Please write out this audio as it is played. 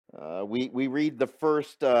We read the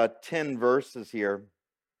first 10 verses here.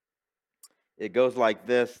 It goes like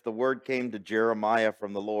this. The word came to Jeremiah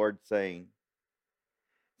from the Lord, saying,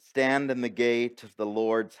 Stand in the gate of the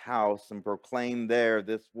Lord's house and proclaim there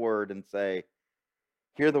this word and say,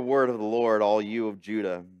 Hear the word of the Lord, all you of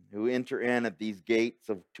Judah, who enter in at these gates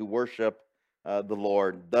to worship the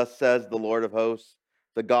Lord. Thus says the Lord of hosts,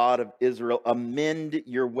 the God of Israel, amend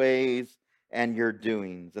your ways and your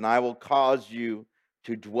doings, and I will cause you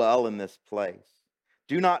to dwell in this place.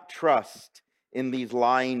 Do not trust in these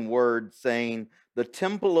lying words, saying, The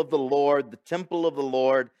temple of the Lord, the temple of the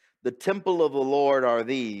Lord, the temple of the Lord are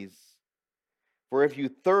these. For if you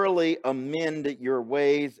thoroughly amend your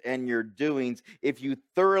ways and your doings, if you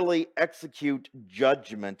thoroughly execute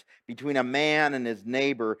judgment between a man and his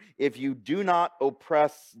neighbor, if you do not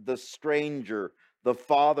oppress the stranger, the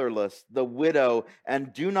fatherless, the widow,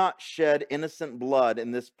 and do not shed innocent blood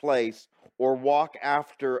in this place, or walk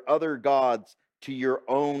after other gods to your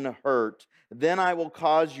own hurt, then I will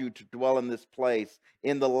cause you to dwell in this place,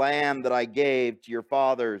 in the land that I gave to your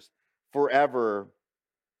fathers forever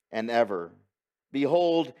and ever.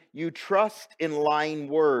 Behold, you trust in lying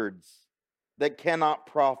words that cannot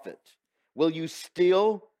profit. Will you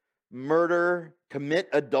steal, murder, commit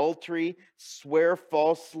adultery, swear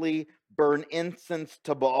falsely, burn incense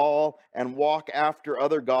to Baal, and walk after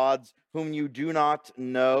other gods whom you do not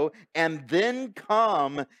know, and then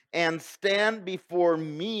come and stand before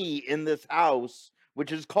me in this house,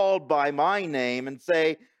 which is called by my name, and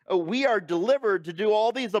say, "Oh, we are delivered to do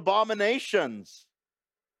all these abominations"?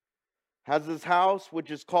 Has this house,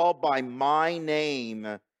 which is called by my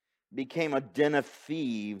name, became a den of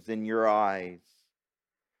thieves in your eyes?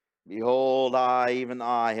 Behold, even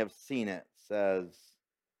I, have seen it, says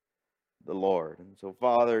the Lord. And so,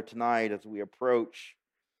 Father, tonight as we approach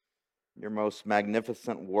your most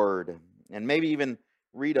magnificent word, and maybe even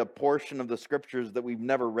read a portion of the scriptures that we've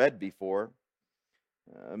never read before,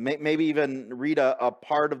 maybe even read a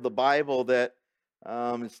part of the Bible that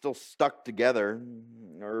is still stuck together,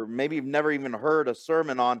 or maybe you've never even heard a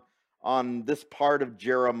sermon on this part of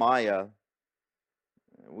Jeremiah.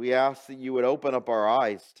 We ask that you would open up our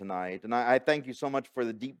eyes tonight. And I thank you so much for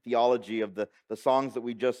the deep theology of the songs that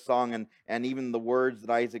we just sung, and even the words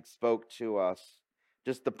that Isaac spoke to us.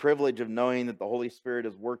 Just the privilege of knowing that the Holy Spirit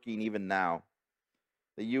is working even now.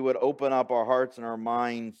 That you would open up our hearts and our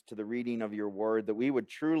minds to the reading of your word, that we would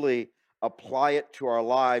truly apply it to our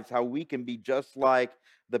lives, how we can be just like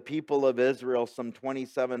the people of Israel some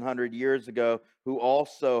 2,700 years ago, who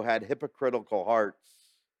also had hypocritical hearts,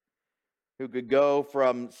 who could go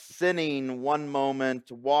from sinning one moment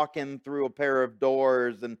to walk in through a pair of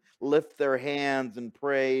doors and lift their hands in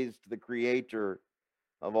praise to the Creator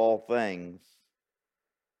of all things.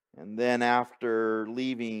 And then after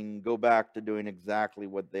leaving, go back to doing exactly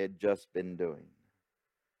what they had just been doing.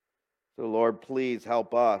 So Lord, please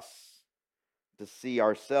help us to see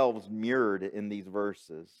ourselves mirrored in these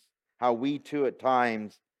verses. How we too at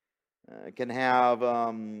times can have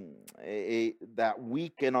that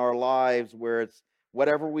week in our lives where it's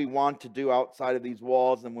whatever we want to do outside of these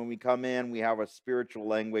walls, and when we come in, we have a spiritual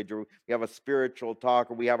language, or we have a spiritual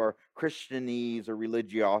talk, or we have our Christianese or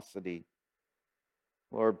religiosity.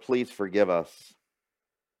 Lord, please forgive us.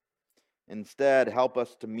 Instead, help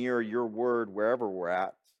us to mirror your word wherever we're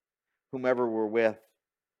at, whomever we're with,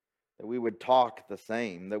 that we would talk the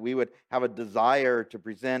same, that we would have a desire to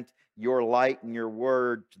present your light and your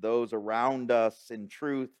word to those around us in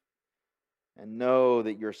truth, and know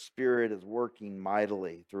that your Spirit is working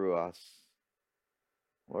mightily through us.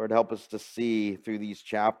 Lord, help us to see through these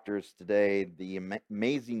chapters today the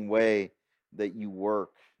amazing way that you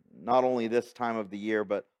work, not only this time of the year,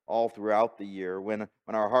 but all throughout the year, when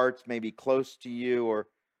our hearts may be close to you, or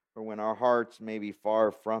when our hearts may be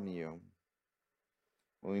far from you.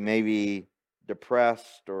 When we may be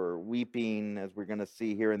depressed or weeping, as we're going to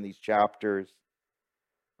see here in these chapters,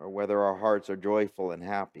 or whether our hearts are joyful and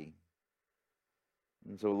happy.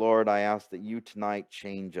 And so, Lord, I ask that you tonight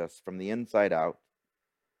change us from the inside out,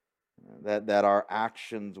 that our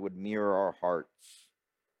actions would mirror our hearts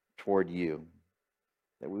toward you,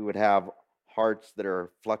 that we would have hearts that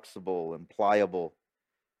are flexible and pliable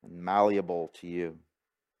and malleable to you,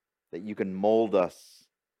 that you can mold us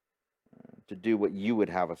to do what you would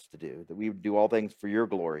have us to do, that we would do all things for your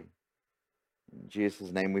glory. In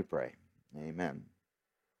Jesus' name we pray. Amen.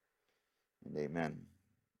 And amen.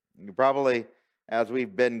 You probably, as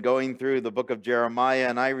we've been going through the book of Jeremiah,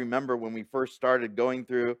 and I remember when we first started going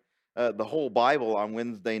through the whole Bible on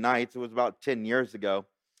Wednesday nights, it was about 10 years ago.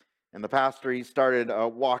 And the pastor, he started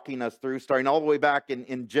walking us through, starting all the way back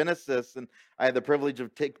in Genesis. And I had the privilege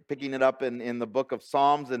of picking it up in the book of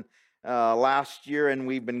Psalms. And last year, and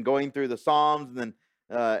we've been going through the Psalms, and then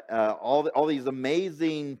all these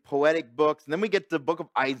amazing poetic books. And then we get to the book of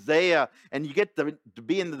Isaiah, and you get to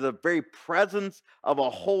be in the very presence of a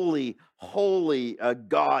holy, holy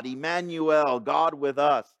God, Emmanuel, God with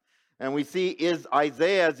us. And we see is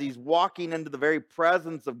Isaiah as he's walking into the very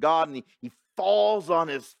presence of God, and he falls on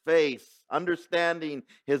his face, understanding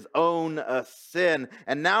his own sin.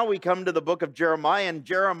 And now we come to the book of Jeremiah, and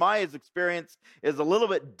Jeremiah's experience is a little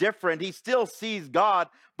bit different. He still sees God,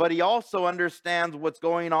 but he also understands what's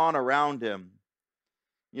going on around him.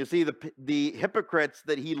 You see, the hypocrites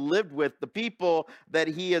that he lived with, the people that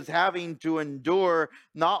he is having to endure,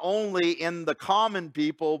 not only in the common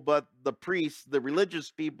people, but the priests, the religious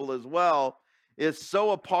people as well, is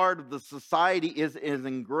so a part of the society, is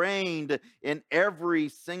ingrained in every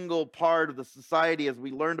single part of the society, as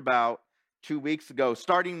we learned about 2 weeks ago,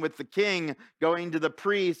 starting with the king, going to the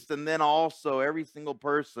priests, and then also every single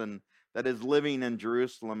person that is living in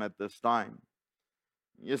Jerusalem at this time.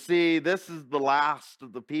 You see, this is the last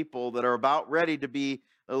of the people that are about ready to be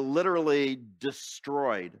literally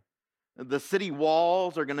destroyed. The city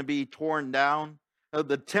walls are going to be torn down.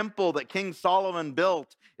 The temple that King Solomon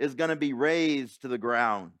built is going to be razed to the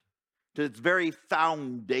ground, to its very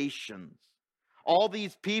foundations. All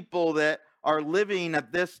these people that are living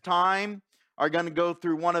at this time are going to go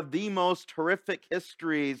through one of the most horrific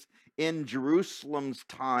histories in Jerusalem's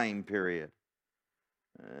time period.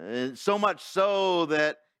 So much so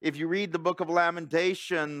that if you read the book of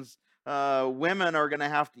Lamentations, women are going to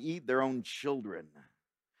have to eat their own children,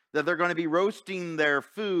 that they're going to be roasting their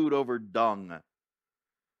food over dung.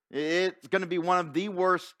 It's going to be one of the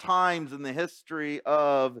worst times in the history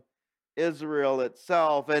of Israel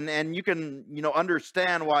itself. And you can,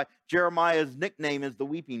 understand why Jeremiah's nickname is the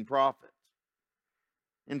weeping prophet.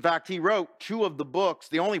 In fact, he wrote 2 of the books,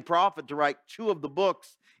 the only prophet to write 2 of the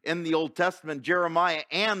books in the Old Testament, Jeremiah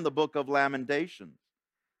and the book of Lamentations.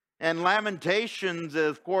 And Lamentations,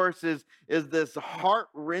 of course, is this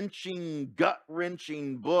heart-wrenching,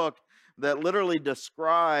 gut-wrenching book that literally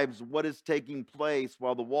describes what is taking place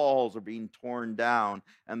while the walls are being torn down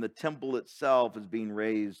and the temple itself is being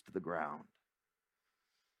razed to the ground.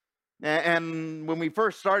 And when we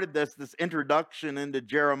first started this introduction into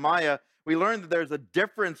Jeremiah, we learned that there's a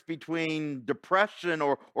difference between depression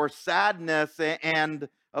or sadness and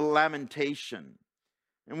a lamentation.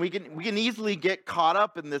 And we can easily get caught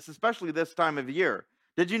up in this, especially this time of year.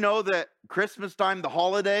 Did you know that Christmas time, the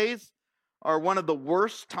holidays, are one of the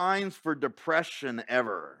worst times for depression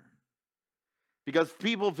ever? Because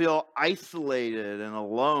people feel isolated and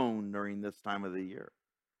alone during this time of the year.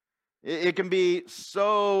 It can be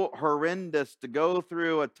so horrendous to go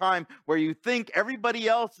through a time where you think everybody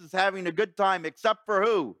else is having a good time except for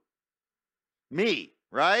who? Me,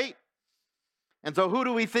 right? And so who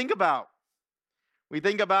do we think about? We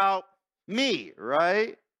think about me,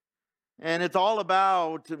 right? And it's all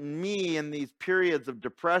about me in these periods of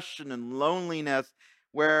depression and loneliness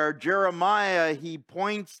where Jeremiah, he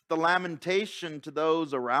points the lamentation to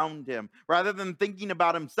those around him rather than thinking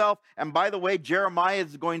about himself. And by the way, Jeremiah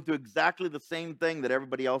is going through exactly the same thing that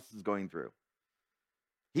everybody else is going through.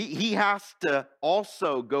 He has to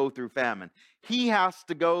also go through famine. He has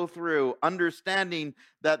to go through understanding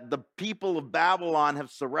that the people of Babylon have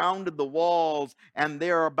surrounded the walls and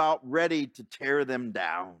they're about ready to tear them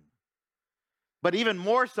down. But even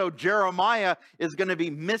more so, Jeremiah is going to be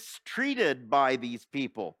mistreated by these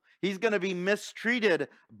people. He's going to be mistreated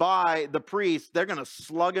by the priests. They're going to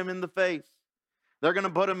slug him in the face. They're going to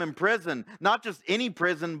put him in prison, not just any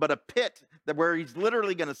prison, but a pit where he's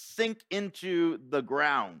literally going to sink into the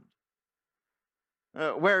ground.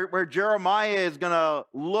 Where Jeremiah is going to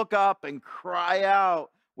look up and cry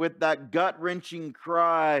out with that gut-wrenching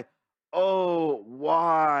cry, "Oh,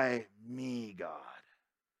 why me, God?"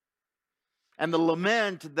 And the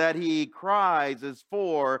lament that he cries is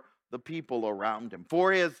for the people around him,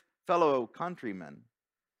 for his fellow countrymen.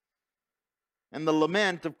 And the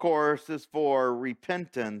lament, of course, is for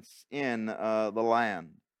repentance in the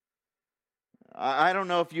land. I don't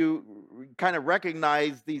know if you kind of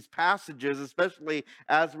recognize these passages, especially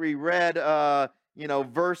as we read,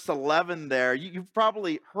 verse 11 there. You've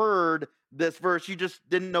probably heard this verse. You just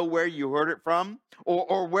didn't know where you heard it from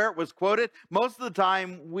or where it was quoted. Most of the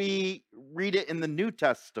time, we read it in the New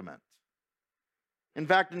Testament. In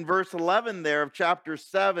fact, in verse 11 there of chapter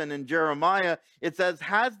 7 in Jeremiah, it says,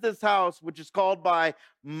 "Has this house, which is called by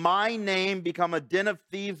my name, become a den of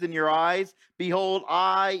thieves in your eyes? Behold,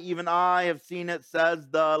 I, even I, have seen it, says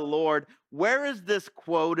the Lord." Where is this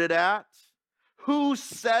quoted at? Who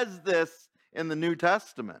says this in the New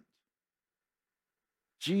Testament?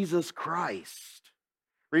 Jesus Christ.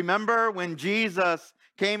 Remember when Jesus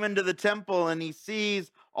came into the temple and he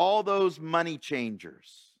sees all those money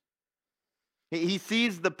changers? He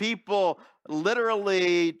sees the people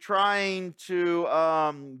literally trying to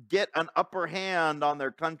get an upper hand on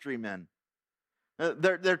their countrymen.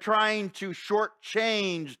 They're trying to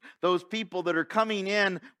shortchange those people that are coming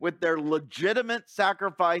in with their legitimate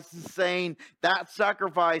sacrifices, saying that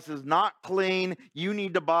sacrifice is not clean. You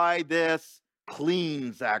need to buy this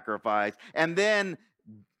clean sacrifice. And then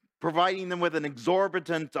providing them with an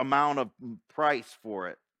exorbitant amount of price for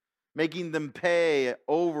it, making them pay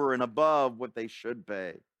over and above what they should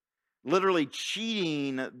pay, literally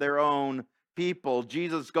cheating their own people.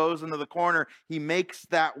 Jesus goes into the corner, he makes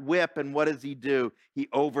that whip, and what does he do? He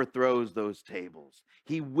overthrows those tables.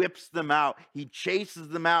 He whips them out, he chases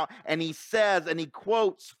them out, and he says, and he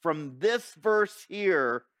quotes from this verse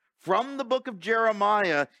here, from the book of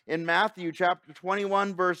Jeremiah in Matthew chapter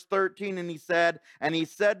 21, verse 13, and he said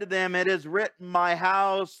to them, it is written, my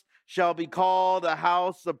house shall be called a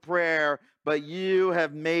house of prayer, but you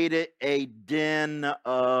have made it a den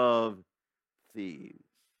of thieves.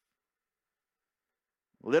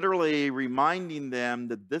 Literally reminding them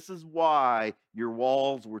that this is why your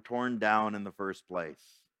walls were torn down in the first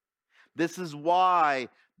place. This is why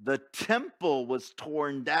the temple was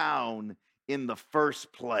torn down in the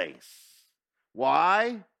first place.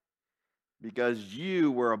 Why? Because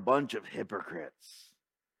you were a bunch of hypocrites.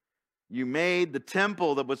 You made the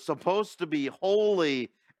temple that was supposed to be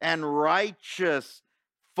holy and righteous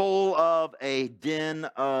full of a den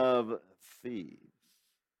of thieves.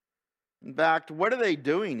 In fact, what are they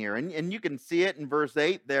doing here? And you can see it in verse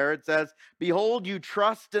 8 there. It says, behold, you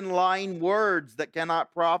trust in lying words that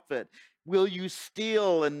cannot profit. Will you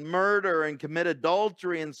steal and murder and commit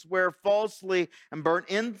adultery and swear falsely and burn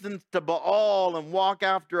incense to Baal and walk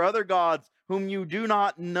after other gods whom you do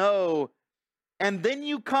not know? And then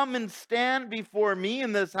you come and stand before me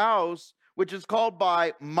in this house, which is called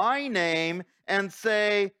by my name, and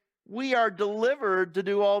say, we are delivered to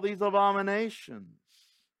do all these abominations.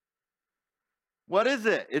 What is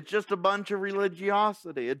it? It's just a bunch of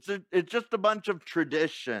religiosity. It's just a bunch of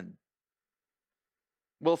tradition.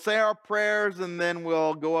 We'll say our prayers and then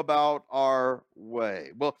we'll go about our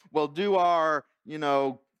way. We'll do our,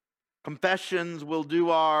 confessions. We'll do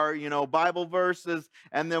our, Bible verses,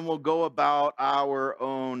 and then we'll go about our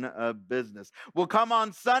own business. We'll come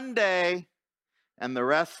on Sunday, and the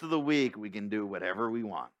rest of the week we can do whatever we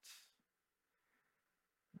want.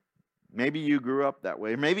 Maybe you grew up that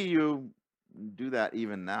way. Maybe you do that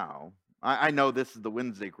even now. I know this is the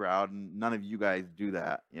Wednesday crowd, and none of you guys do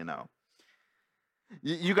that,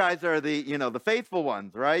 You guys are the faithful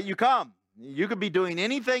ones, right? You come. You could be doing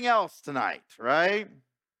anything else tonight, right?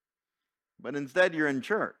 But instead you're in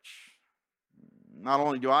church. Not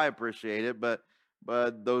only do I appreciate it, but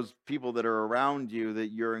those people that are around you that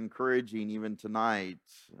you're encouraging even tonight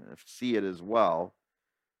see it as well.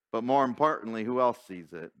 But more importantly, who else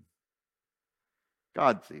sees it?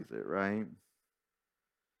 God sees it, right?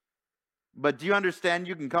 But do you understand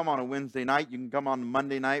you can come on a Wednesday night, you can come on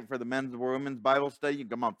Monday night for the men's or women's Bible study, you can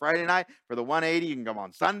come on Friday night for the 180, you can come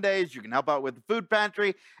on Sundays, you can help out with the food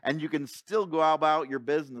pantry, and you can still go about your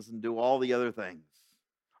business and do all the other things.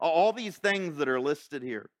 All these things that are listed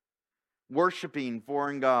here. Worshiping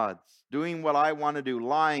foreign gods, doing what I want to do,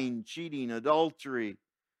 lying, cheating, adultery,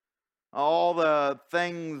 all the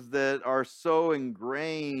things that are so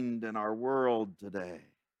ingrained in our world today.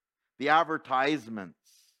 The advertisements.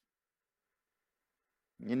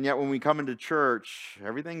 And yet when we come into church,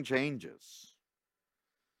 everything changes.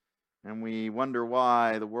 And we wonder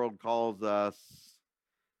why the world calls us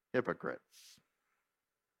hypocrites.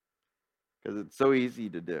 Because it's so easy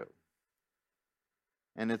to do.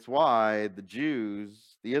 And it's why the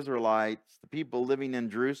Jews, the Israelites, the people living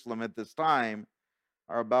in Jerusalem at this time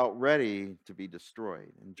are about ready to be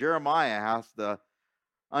destroyed. And Jeremiah has the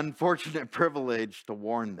unfortunate privilege to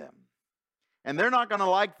warn them. And they're not going to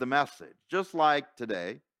like the message, just like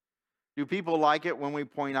today. Do people like it when we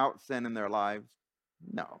point out sin in their lives?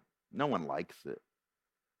 No, no one likes it.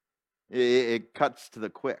 It cuts to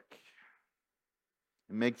the quick.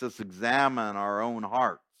 It makes us examine our own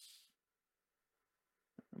hearts.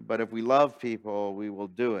 But if we love people, we will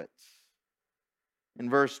do it. In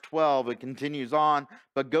verse 12, it continues on,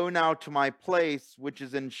 but go now to my place, which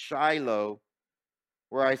is in Shiloh,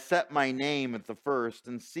 where I set my name at the first,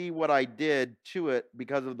 and see what I did to it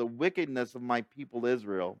because of the wickedness of my people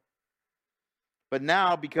Israel. But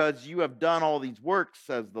now, because you have done all these works,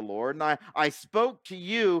 says the Lord, and I spoke to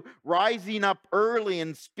you, rising up early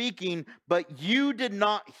and speaking, but you did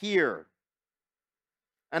not hear.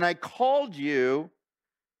 And I called you,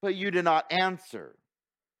 but you did not answer.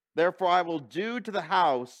 Therefore I will do to the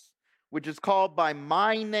house which is called by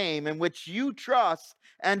my name, in which you trust,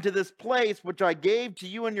 and to this place which I gave to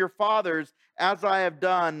you and your fathers, as I have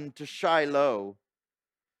done to Shiloh.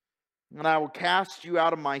 And I will cast you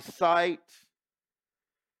out of my sight,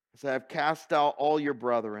 as I have cast out all your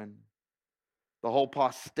brethren, the whole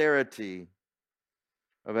posterity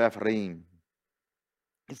of Ephraim.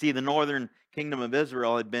 You see, the northern kingdom of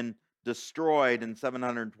Israel had been destroyed in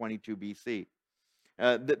 722 BC.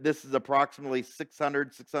 This is approximately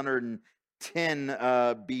 610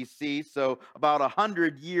 BC, so about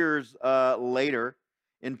 100 years later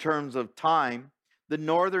in terms of time. The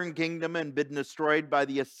northern kingdom had been destroyed by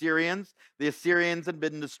the Assyrians. The Assyrians had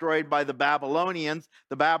been destroyed by the Babylonians.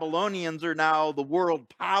 The Babylonians are now the world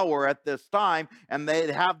power at this time, and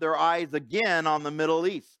they have their eyes again on the Middle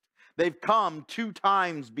East. They've come 2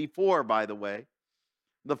 times before, by the way.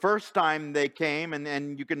 The first time they came,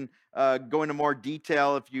 and you can go into more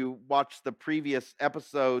detail if you watch the previous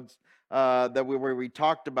episodes where we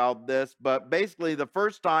talked about this. But basically, the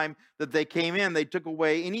first time that they came in, they took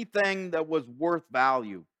away anything that was worth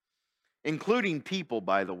value, including people,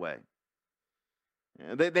 by the way.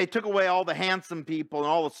 They took away all the handsome people and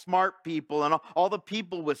all the smart people and all the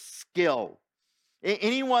people with skill.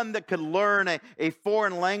 Anyone that could learn a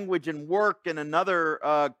foreign language and work in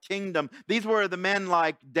another kingdom. These were the men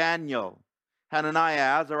like Daniel,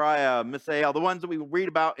 Hananiah, Azariah, Mishael, the ones that we read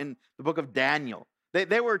about in the book of Daniel.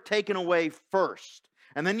 They were taken away first.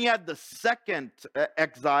 And then you had the second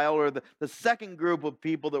exile, or the second group of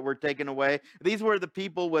people that were taken away. These were the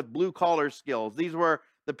people with blue-collar skills. These were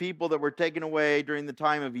the people that were taken away during the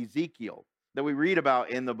time of Ezekiel, that we read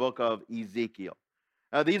about in the book of Ezekiel.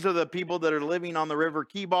 These are the people that are living on the river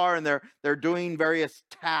Kibar, and they're doing various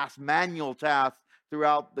tasks, manual tasks,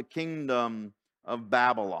 throughout the kingdom of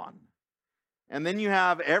Babylon. And then you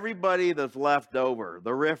have everybody that's left over,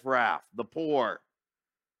 the riffraff, the poor,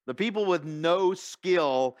 the people with no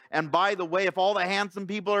skill. And by the way, if all the handsome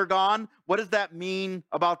people are gone, what does that mean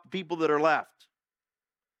about the people that are left?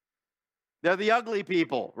 They're the ugly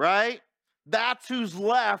people, right? That's who's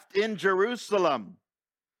left in Jerusalem.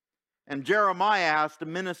 And Jeremiah has to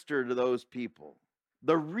minister to those people,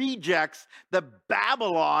 the rejects that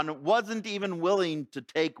Babylon wasn't even willing to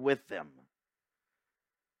take with them.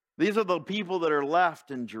 These are the people that are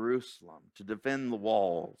left in Jerusalem to defend the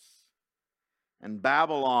walls. And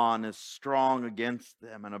Babylon is strong against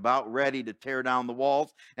them and about ready to tear down the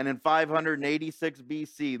walls. And in 586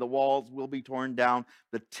 BC, the walls will be torn down.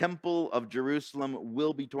 The temple of Jerusalem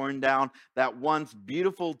will be torn down. That once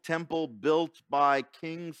beautiful temple built by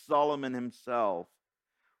King Solomon himself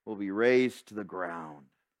will be razed to the ground.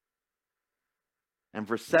 And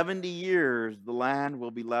for 70 years, the land will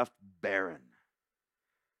be left barren.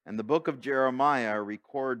 And the book of Jeremiah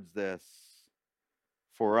records this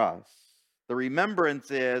for us. The remembrance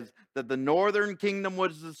is that the northern kingdom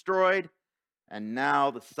was destroyed, and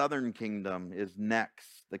now the southern kingdom is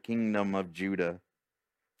next, the kingdom of Judah.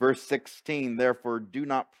 Verse 16, therefore do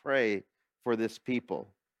not pray for this people,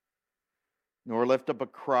 nor lift up a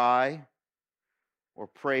cry or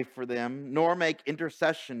pray for them, nor make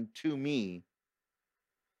intercession to me,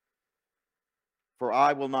 for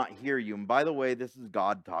I will not hear you. And by the way, this is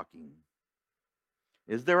God talking.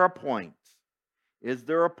 Is there a point? Is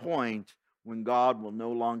there a point when God will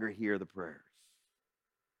no longer hear the prayers?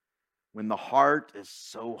 When the heart is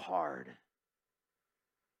so hard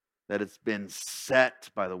that it's been set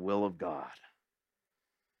by the will of God.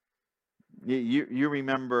 You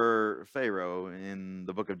remember Pharaoh in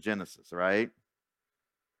the book of Genesis, right?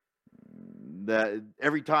 That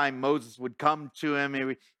every time Moses would come to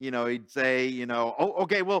him, he'd say, oh,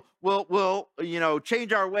 okay, we'll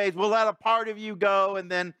change our ways. We'll let a part of you go, and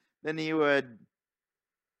then he would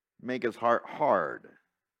make his heart hard.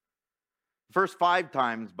 The first 5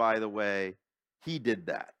 times, by the way, he did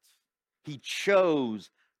that. He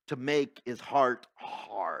chose to make his heart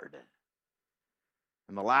hard.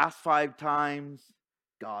 And the last 5 times,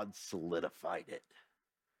 God solidified it.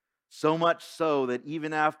 So much so that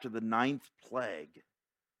even after the 9th plague,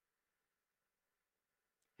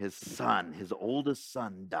 his son, his oldest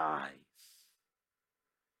son, dies.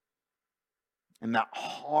 And that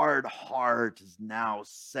hard heart is now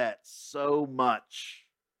set so much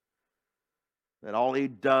that all he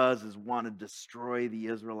does is want to destroy the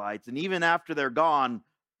Israelites. And even after they're gone,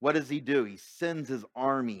 what does he do? He sends his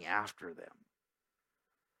army after them.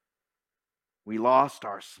 We lost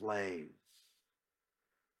our slaves.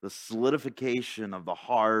 The solidification of the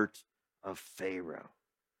heart of Pharaoh.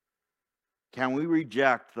 Can we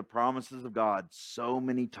reject the promises of God so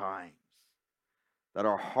many times that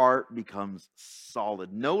our heart becomes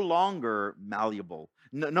solid, no longer malleable,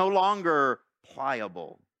 no longer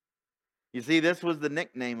pliable. You see, this was the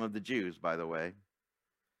nickname of the Jews, by the way.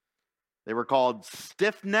 They were called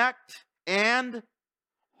stiff-necked and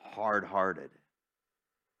hard-hearted.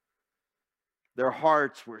 Their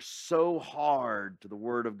hearts were so hard to the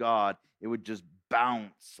word of God, it would just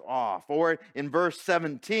bounce off. Or in verse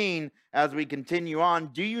 17, as we continue on,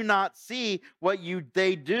 do you not see what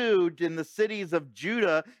they do in the cities of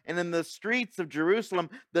Judah and in the streets of Jerusalem?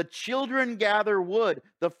 The children gather wood,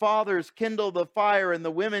 the fathers kindle the fire, and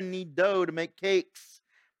the women knead dough to make cakes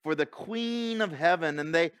for the Queen of Heaven,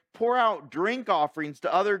 and they pour out drink offerings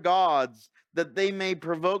to other gods, that they may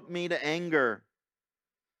provoke me to anger.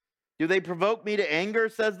 Do they provoke me to anger,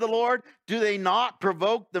 says the Lord? Do they not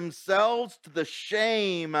provoke themselves to the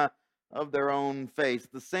shame of their own face?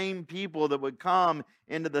 The same people that would come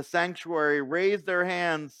into the sanctuary, raise their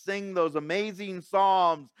hands, sing those amazing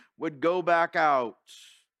psalms, would go back out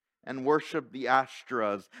and worship the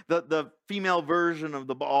Ashtaras, the female version of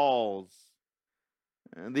the Baals.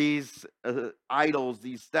 These idols,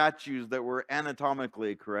 these statues that were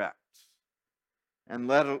anatomically correct, and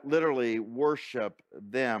literally worship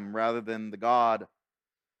them rather than the God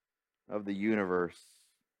of the universe.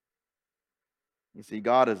 You see,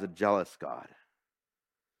 God is a jealous God.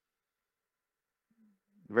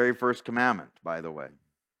 The very first commandment, by the way.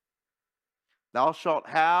 Thou shalt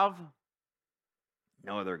have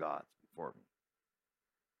no other gods before me.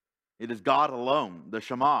 It is God alone, the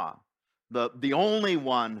Shema, the only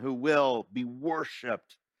one who will be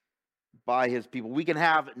worshipped by his people. We can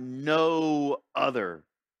have no other.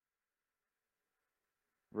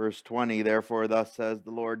 Verse 20, therefore, thus says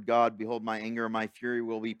the Lord God, behold, my anger and my fury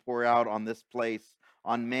will be poured out on this place,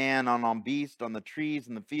 on man, on beast, on the trees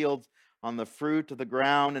and the fields, on the fruit of the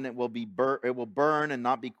ground, and it will burn and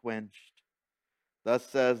not be quenched. Thus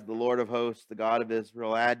says the Lord of hosts, the God of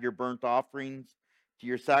Israel, add your burnt offerings to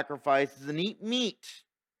your sacrifices and eat meat.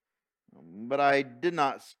 But I did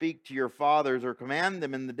not speak to your fathers or command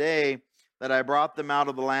them in the day that I brought them out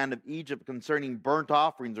of the land of Egypt concerning burnt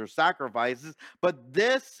offerings or sacrifices. But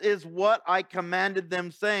this is what I commanded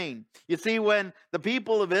them, saying. You see, when the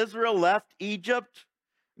people of Israel left Egypt,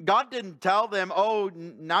 God didn't tell them, oh,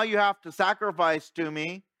 now you have to sacrifice to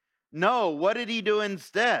me. No, what did he do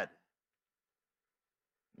instead?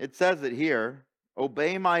 It says it here,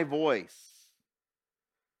 obey my voice,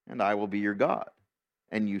 and I will be your God,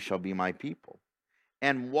 and you shall be my people.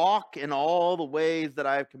 And walk in all the ways that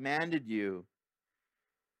I have commanded you,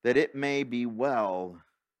 that it may be well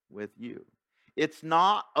with you. It's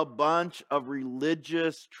not a bunch of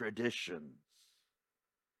religious traditions.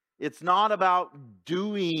 It's not about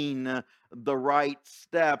doing the right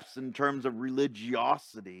steps in terms of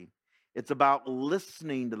religiosity. It's about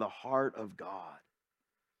listening to the heart of God.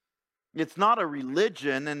 It's not a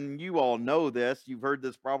religion, and you all know this. You've heard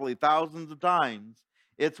this probably thousands of times.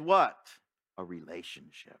 It's what? A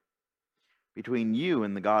relationship between you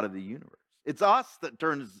and the God of the universe. It's us that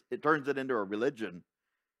turns it into a religion.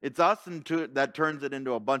 It's us that turns it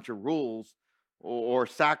into a bunch of rules or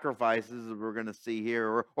sacrifices that we're going to see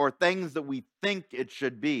here, or things that we think it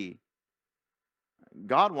should be.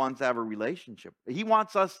 God wants to have a relationship. He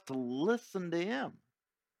wants us to listen to him.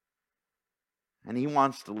 And he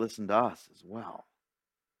wants to listen to us as well.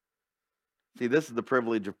 See, this is the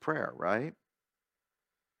privilege of prayer, right?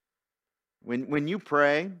 When you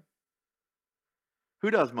pray, who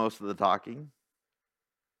does most of the talking?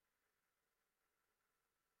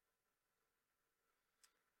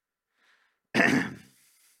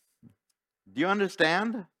 Do you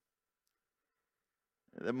understand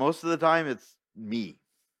that most of the time it's me?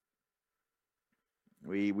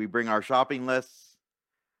 We bring our shopping lists.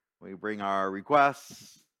 We bring our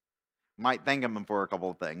requests. Might thank him for a couple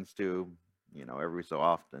of things too, every so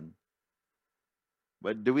often.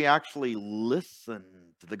 But do we actually listen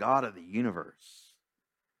to the God of the universe,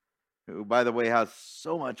 who, by the way, has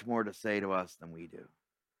so much more to say to us than we do?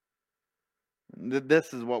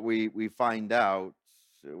 This is what we find out.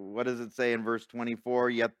 What does it say in verse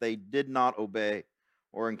 24? Yet they did not obey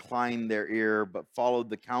or incline their ear, but followed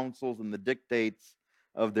the counsels and the dictates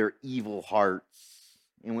of their evil hearts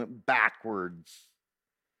and went backwards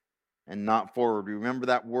and not forward. Remember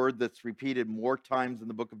that word that's repeated more times in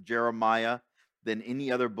the book of Jeremiah than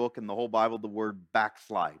any other book in the whole Bible, the word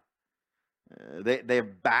backslide. They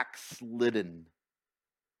have backslidden.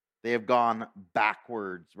 They have gone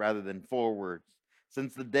backwards rather than forwards.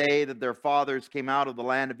 Since the day that their fathers came out of the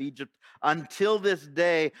land of Egypt until this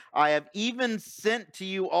day, I have even sent to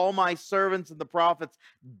you all my servants and the prophets,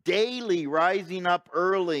 daily rising up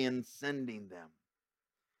early and sending them.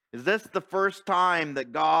 Is this the first time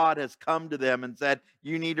that God has come to them and said,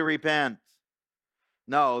 you need to repent?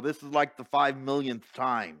 No, this is like the 5 millionth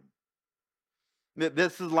time.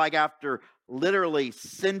 This is like after literally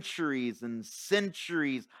centuries and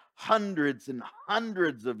centuries, hundreds and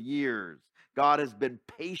hundreds of years, God has been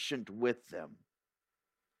patient with them.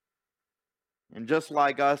 And just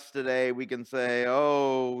like us today, we can say,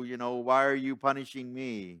 oh, why are you punishing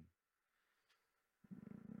me?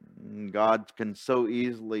 And God can so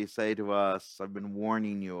easily say to us, I've been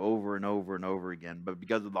warning you over and over and over again. But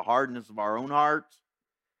because of the hardness of our own hearts,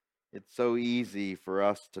 it's so easy for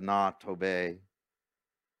us to not obey.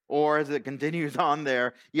 Or as it continues on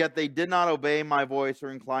there, yet they did not obey my voice or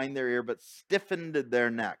incline their ear, but stiffened their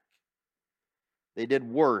neck. They did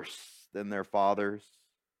worse than their fathers.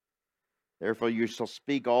 Therefore you shall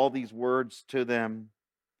speak all these words to them,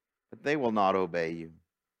 but they will not obey you.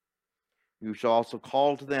 You shall also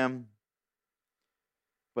call to them,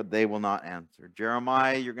 but they will not answer.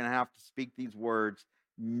 Jeremiah, you're going to have to speak these words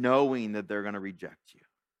knowing that they're going to reject you,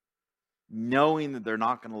 knowing that they're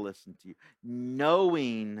not going to listen to you,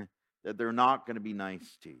 knowing that they're not going to be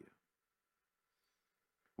nice to you.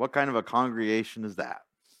 What kind of a congregation is that?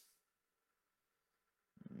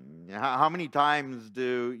 How many times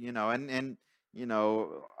do,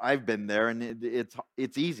 I've been there, and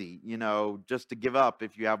it's easy, just to give up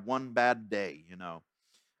if you have one bad day,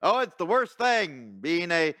 Oh, it's the worst thing being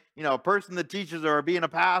a, person that teaches or being a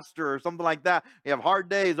pastor or something like that. You have hard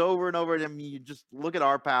days over and over. I mean, you just look at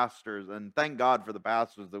our pastors, and thank God for the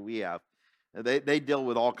pastors that we have. They deal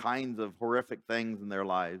with all kinds of horrific things in their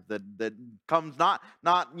lives that comes not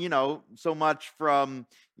so much from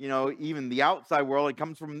even the outside world. It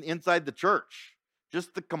comes from inside the church.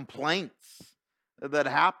 Just the complaints that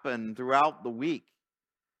happen throughout the week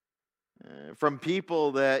from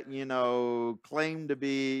people that claim to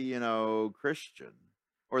be Christian,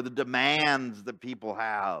 or the demands that people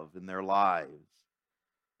have in their lives.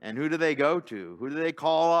 And who do they go to? Who do they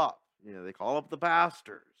call up? They call up the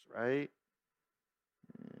pastors, right?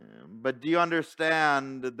 But do you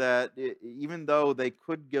understand that even though they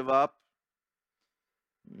could give up,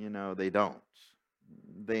 they don't.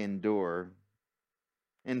 They endure.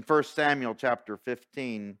 In 1 Samuel chapter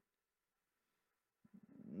 15,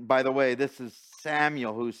 by the way, this is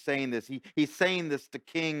Samuel who's saying this. He's saying this to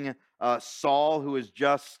King Saul, who has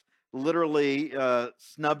just literally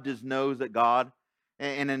snubbed his nose at God.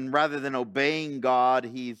 And then rather than obeying God,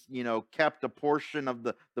 he's, kept a portion of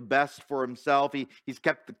the best for himself. He's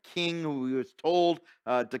kept the king who he was told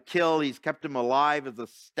to kill. He's kept him alive as a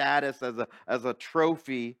status, as a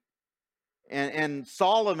trophy. And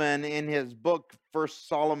Solomon, in his book,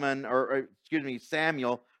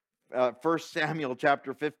 Samuel, 1 Samuel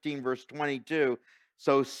chapter 15, verse 22.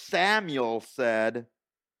 So Samuel said,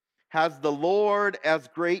 has the Lord as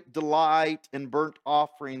great delight in burnt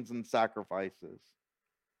offerings and sacrifices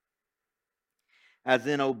as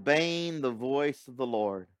in obeying the voice of the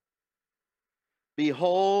Lord?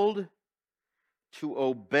 Behold, to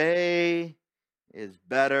obey is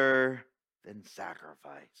better than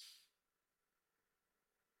sacrifice,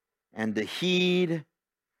 and to heed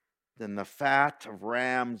than the fat of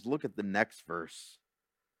rams. Look at the next verse.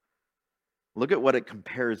 Look at what it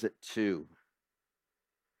compares it to.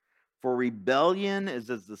 For rebellion is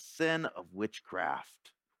as the sin of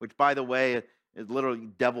witchcraft, which, by the way, is literally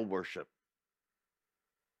devil worship.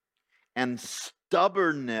 And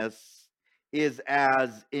stubbornness is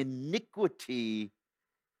as iniquity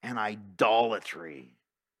and idolatry.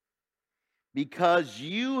 Because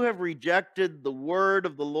you have rejected the word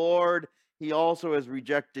of the Lord, he also has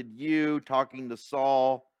rejected you, talking to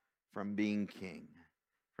Saul, from being king.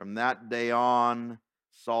 From that day on,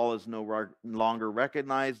 Saul is no longer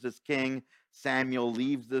recognized as king. Samuel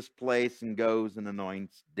leaves this place and goes and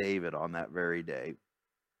anoints David on that very day.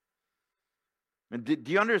 And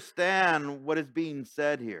do you understand what is being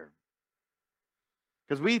said here?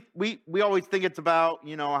 Because we always think it's about,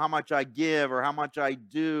 how much I give or how much I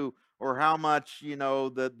do or how much,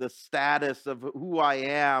 the status of who I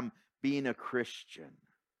am being a Christian.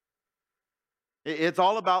 It's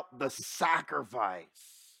all about the sacrifice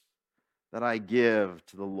that I give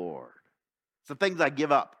to the Lord. It's the things I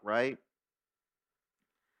give up, right?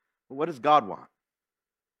 But what does God want?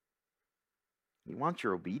 He wants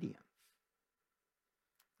your obedience.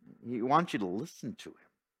 He wants you to listen to him.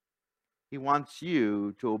 He wants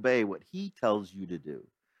you to obey what he tells you to do,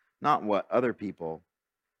 not what other people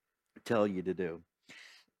tell you to do.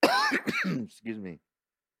 Excuse me.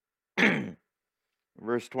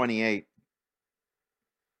 Verse 28.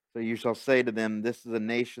 So you shall say to them, this is a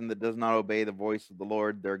nation that does not obey the voice of the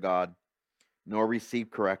Lord their God, nor receive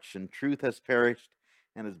correction. Truth has perished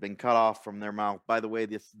and has been cut off from their mouth. By the way,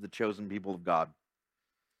 this is the chosen people of God.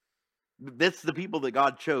 This is the people that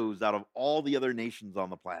God chose out of all the other nations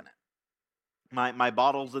on the planet. My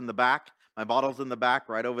bottle's in the back. My bottle's in the back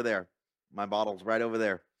right over there. My bottle's right over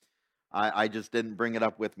there. I just didn't bring it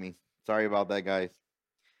up with me. Sorry about that, guys.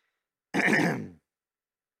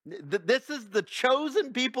 This is the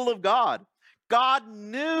chosen people of God. God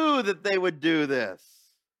knew that they would do this.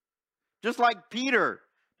 Just like Peter,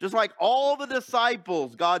 just like all the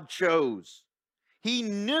disciples God chose. He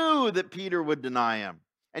knew that Peter would deny him,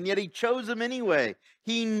 and yet he chose him anyway.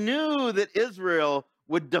 He knew that Israel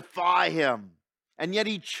would defy him, and yet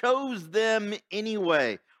he chose them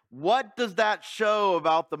anyway. What does that show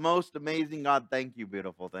about the most amazing God? Thank you,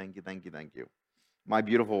 beautiful. Thank you, thank you, thank you. My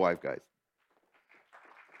beautiful wife, guys.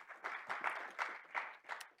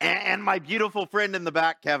 And my beautiful friend in the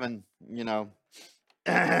back, Kevin, you know.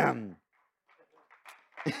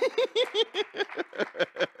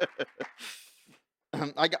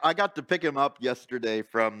 I got to pick him up yesterday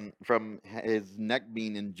from his neck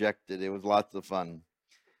being injected. It was lots of fun.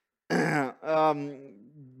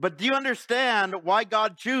 But do you understand why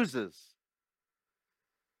God chooses?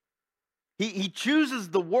 He chooses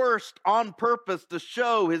the worst on purpose to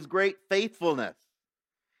show his great faithfulness.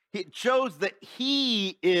 It shows that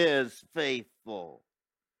he is faithful.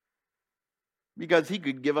 Because he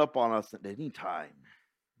could give up on us at any time.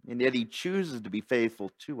 And yet he chooses to be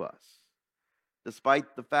faithful to us,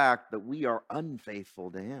 despite the fact that we are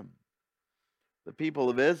unfaithful to him. The people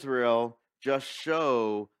of Israel just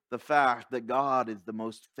show the fact that God is the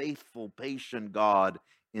most faithful, patient God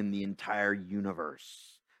in the entire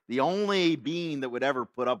universe. The only being that would ever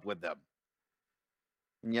put up with them.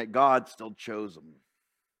 And yet God still chose them.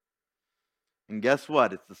 And guess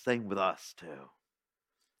what? It's the same with us too.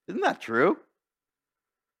 Isn't that true?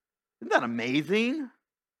 Isn't that amazing?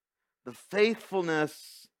 The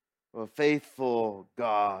faithfulness of a faithful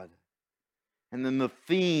God. And then the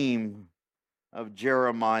theme of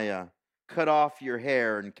Jeremiah, cut off your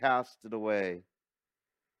hair and cast it away.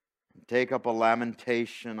 And take up a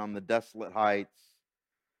lamentation on the desolate heights,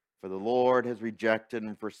 for the Lord has rejected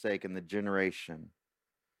and forsaken the generation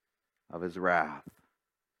of his wrath.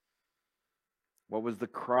 What was the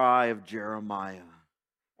cry of Jeremiah?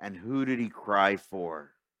 And who did he cry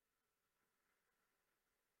for?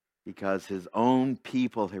 Because his own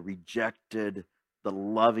people had rejected the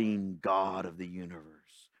loving God of the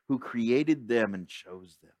universe, who created them and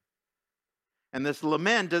chose them. And this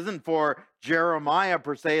lament isn't for Jeremiah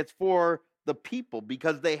per se, it's for the people,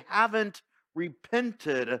 because they haven't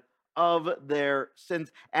repented of their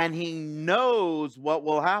sins. And he knows what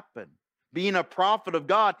will happen. Being a prophet of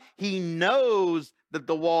God, he knows that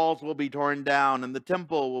the walls will be torn down and the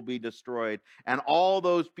temple will be destroyed. And all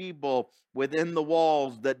those people within the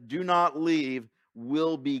walls that do not leave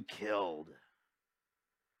will be killed.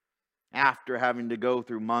 After having to go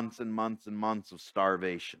through months and months and months of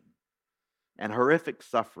starvation and horrific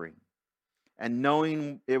suffering. And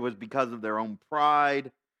knowing it was because of their own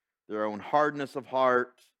pride, their own hardness of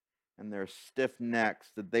heart, and their stiff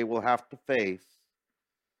necks that they will have to face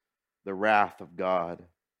the wrath of God.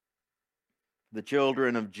 The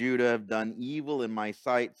children of Judah have done evil in my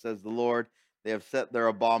sight, says the Lord. They have set their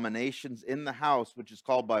abominations in the house, which is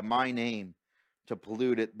called by my name, to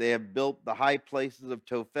pollute it. They have built the high places of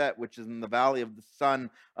Tophet, which is in the valley of the son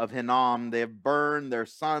of Hinnom. They have burned their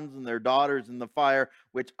sons and their daughters in the fire,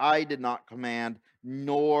 which I did not command,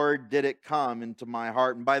 nor did it come into my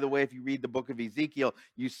heart. And by the way, if you read the book of Ezekiel,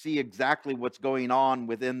 you see exactly what's going on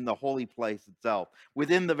within the holy place itself,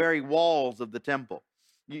 within the very walls of the temple.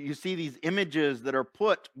 You see these images that are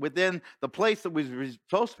put within the place that was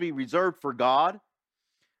supposed to be reserved for God,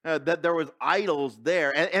 that there was idols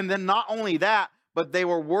there. And then not only that, but they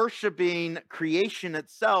were worshiping creation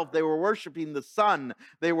itself. They were worshiping the sun.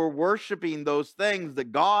 They were worshiping those things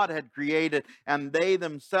that God had created, and they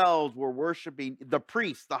themselves were worshiping the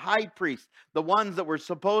priests, the high priests, the ones that were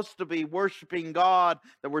supposed to be worshiping God,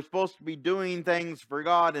 that were supposed to be doing things for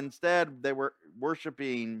God. Instead, they were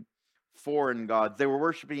worshiping foreign gods. They were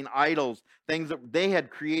worshiping idols, things that they had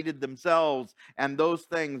created themselves, and those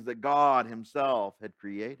things that God himself had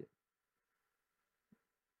created.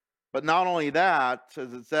 But not only that,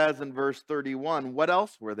 as it says in verse 31, what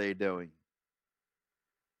else were they doing?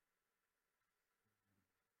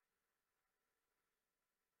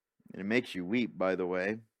 And it makes you weep, by the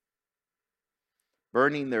way.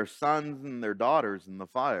 Burning their sons and their daughters in the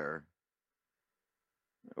fire.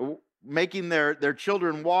 Making their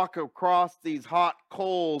children walk across these hot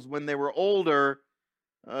coals when they were older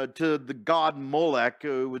to the god Molech,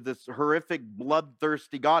 who was this horrific,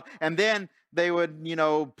 bloodthirsty god. And then they would,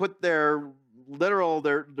 put their literal,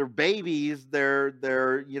 they're babies, they're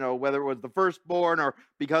whether it was the firstborn or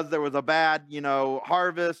because there was a bad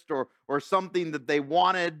harvest or something that they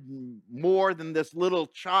wanted more than this little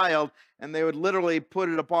child, and they would literally put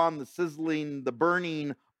it upon the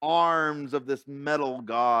burning arms of this metal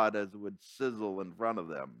god as it would sizzle in front of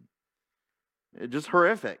them. It's just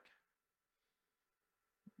horrific.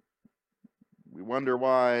 We wonder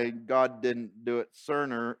why God didn't do it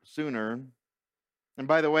sooner. And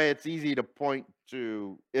by the way, it's easy to point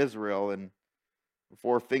to Israel, and the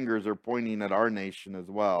four fingers are pointing at our nation as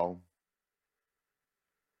well.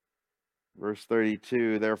 Verse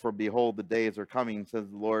 32, therefore, behold, the days are coming, says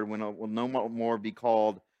the Lord, when it will no more be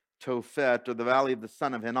called Tophet, or the valley of the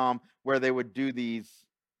son of Hinnom, where they would do these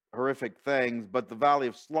horrific things, but the valley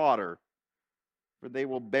of slaughter, for they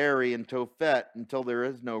will bury in Tophet until there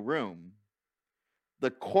is no room. The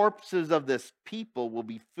corpses of this people will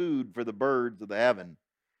be food for the birds of the heaven,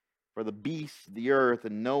 for the beasts of the earth,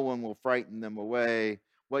 and no one will frighten them away.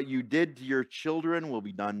 What you did to your children will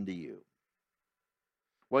be done to you.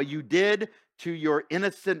 What you did to your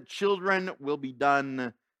innocent children will be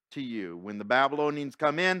done to you. When the Babylonians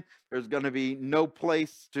come in, there's going to be no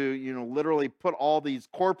place to, literally put all these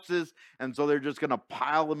corpses, and so they're just going to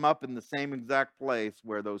pile them up in the same exact place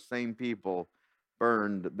where those same people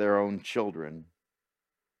burned their own children.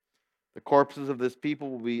 The corpses of this people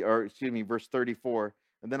will be, verse 34,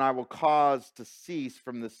 and then I will cause to cease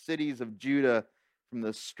from the cities of Judah, from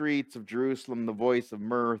the streets of Jerusalem, the voice of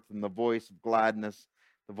mirth and the voice of gladness,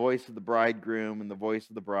 the voice of the bridegroom and the voice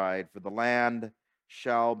of the bride, for the land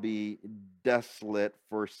shall be desolate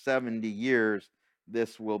for 70 years.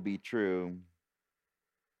 This will be true.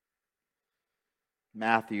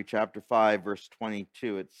 Matthew chapter 5, verse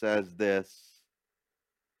 22, it says this,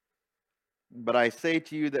 but I say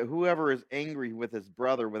to you that whoever is angry with his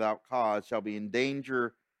brother without cause shall be in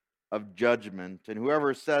danger of judgment, and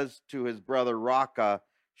whoever says to his brother, Raca,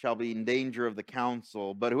 shall be in danger of the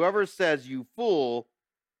council. But whoever says, you fool,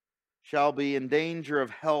 shall be in danger of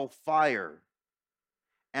hell fire.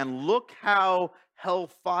 And look how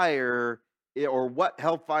hellfire, or what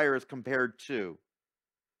hellfire is compared to.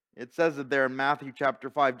 It says it there in Matthew chapter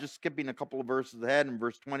 5, just skipping a couple of verses ahead in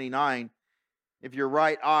verse 29. If your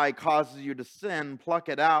right eye causes you to sin, pluck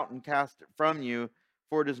it out and cast it from you,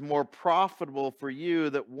 for it is more profitable for you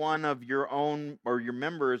that one of your own or your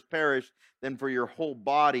members perish than for your whole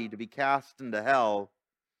body to be cast into hell.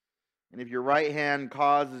 And if your right hand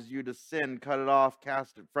causes you to sin, cut it off,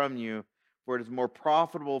 cast it from you, for it is more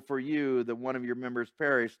profitable for you that one of your members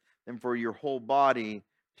perish than for your whole body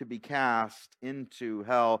to be cast into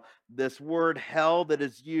hell. This word hell that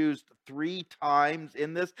is used 3 times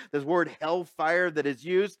in this word hellfire that is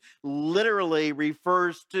used literally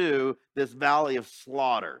refers to this valley of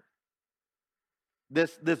slaughter.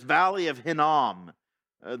 This valley of Hinnom.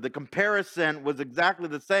 The comparison was exactly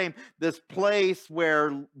the same. This place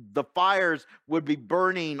where the fires would be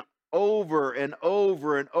burning over and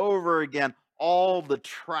over and over again, all the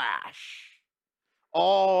trash,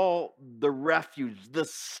 all the refuse, the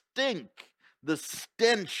stink, the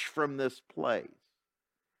stench from this place,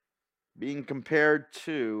 being compared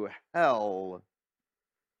to hell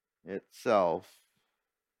itself,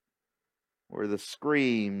 where the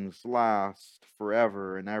screams last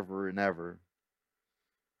forever and ever and ever.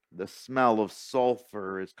 The smell of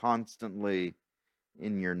sulfur is constantly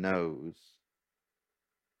in your nose.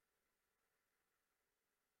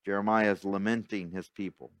 Jeremiah is lamenting his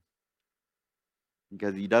people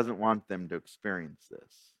because he doesn't want them to experience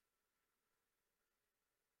this.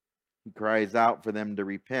 He cries out for them to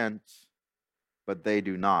repent, but they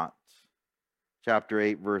do not. Chapter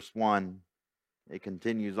 8, verse 1, it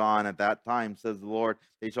continues on. At that time, says the Lord,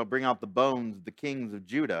 they shall bring out the bones of the kings of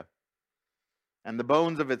Judah, and the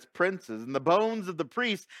bones of its princes, and the bones of the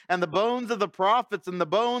priests, and the bones of the prophets, and the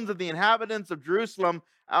bones of the inhabitants of Jerusalem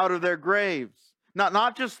out of their graves.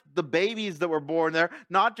 Not just the babies that were born there,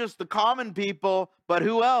 not just the common people, but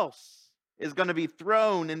who else is going to be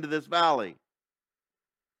thrown into this valley?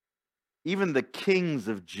 Even the kings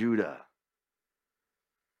of Judah,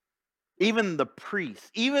 even the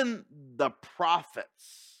priests, even the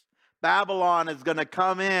prophets. Babylon is going to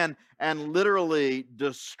come in and literally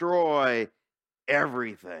destroy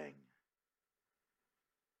everything,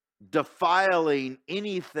 defiling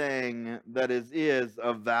anything that is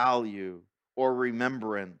of value or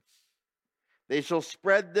remembrance. They shall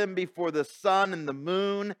spread them before the sun and the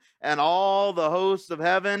moon and all the hosts of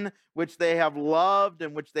heaven, which they have loved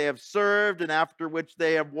and which they have served and after which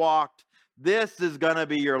they have walked. This is going to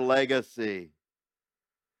be your legacy.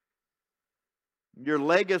 Your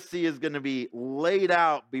legacy is going to be laid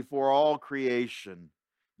out before all creation.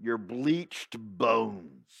 your bleached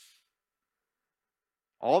bones.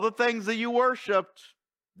 All the things that you worshiped,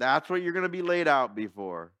 that's what you're going to be laid out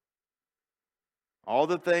before. All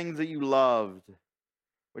the things that you loved,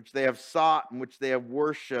 which they have sought and which they have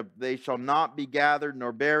worshipped, they shall not be gathered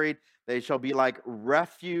nor buried. They shall be like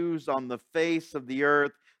refuse on the face of the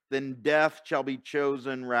earth. Then death shall be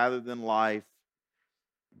chosen rather than life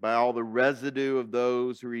by all the residue of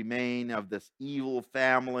those who remain of this evil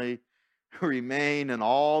family, who remain in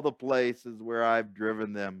all the places where I've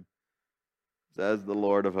driven them, says the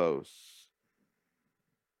Lord of hosts.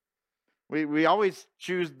 We always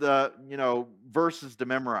choose the verses to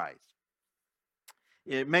memorize.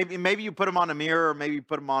 Maybe you put them on a mirror, or maybe you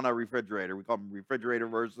put them on a refrigerator. We call them refrigerator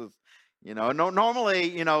verses.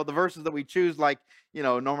 Normally, the verses that we choose,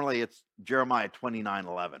 normally it's Jeremiah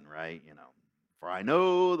 29:11, right? For I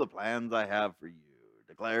know the plans I have for you,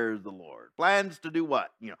 declares the Lord. Plans to do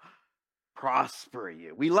what? Prosper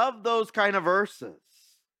you. We love those kind of verses.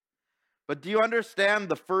 But do you understand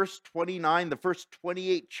the first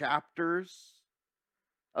 28 chapters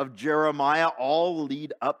of Jeremiah all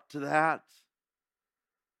lead up to that?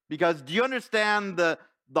 Because do you understand the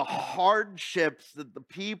hardships that the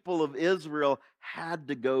people of Israel had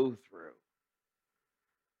to go through?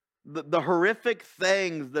 The horrific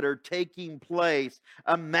things that are taking place.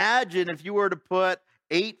 Imagine if you were to put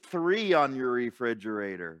 8:3 on your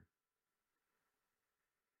refrigerator.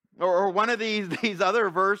 Or one of these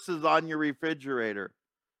other verses on your refrigerator.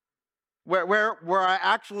 Where I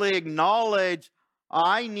actually acknowledge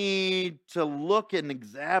I need to look and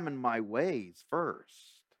examine my ways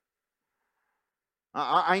first.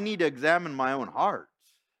 I need to examine my own heart.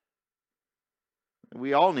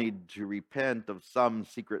 We all need to repent of some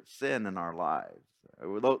secret sin in our lives.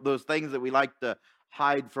 Those things that we like to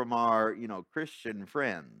hide from our, Christian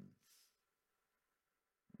friends.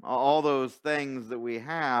 All those things that we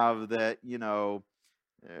have that,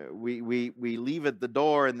 we leave at the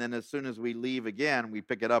door, and then as soon as we leave again, we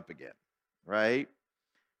pick it up again, right?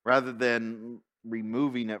 Rather than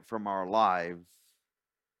removing it from our lives.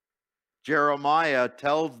 Jeremiah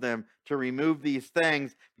tells them to remove these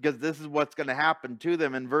things because this is what's going to happen to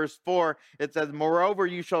them. In verse 4, it says, moreover,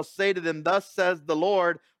 you shall say to them, thus says the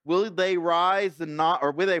Lord, will they rise and not,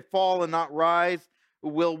 or will they fall and not rise?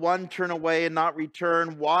 Will one turn away and not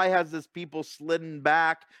return? Why has this people slidden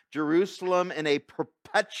back? Jerusalem in a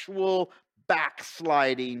perpetual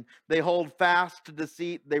backsliding. They hold fast to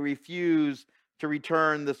deceit. They refuse to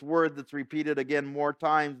return. This word that's repeated again more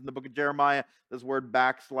times in the book of Jeremiah, this word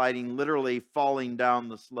backsliding, literally falling down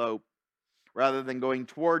the slope. Rather than going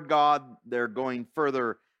toward God, they're going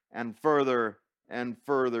further and further and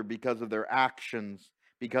further because of their actions,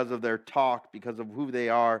 because of their talk, because of who they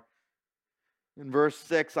are. In verse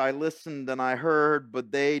 6, I listened and I heard,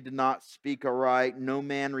 but they did not speak aright. No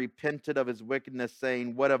man repented of his wickedness,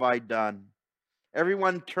 saying, what have I done?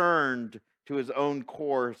 Everyone turned to his own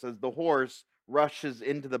course as the horse rushes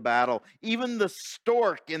into the battle. Even the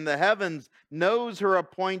stork in the heavens knows her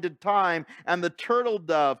appointed time, and the turtle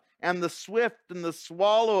dove and the swift and the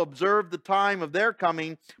swallow observe the time of their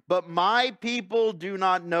coming, but my people do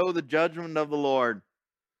not know the judgment of the Lord.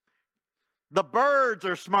 The birds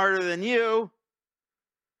are smarter than you,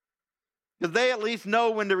 because they at least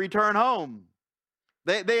know when to return home.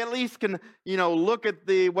 They at least can, look at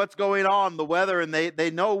what's going on, the weather, and they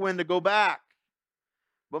know when to go back.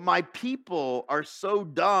 But my people are so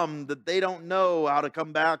dumb that they don't know how to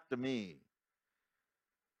come back to me.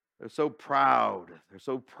 They're so proud, they're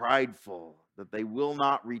so prideful that they will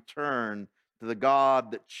not return to the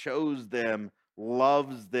God that chose them,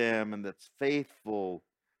 loves them, and that's faithful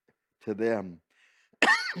to them.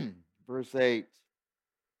 Verse 8.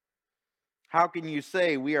 How can you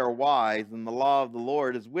say we are wise and the law of the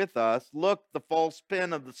Lord is with us? Look, the false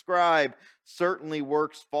pen of the scribe certainly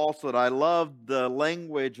works falsehood. I love the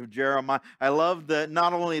language of Jeremiah. I love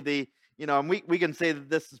not only and we can say that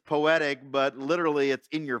this is poetic, but literally it's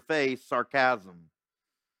in your face sarcasm.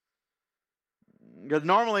 Because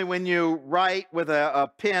normally when you write with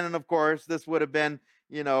a pen, and of course this would have been,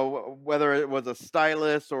 whether it was a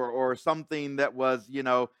stylus or something that was,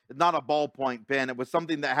 not a ballpoint pen. It was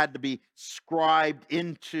something that had to be scribed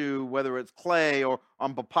into, whether it's clay or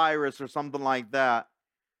on papyrus or something like that.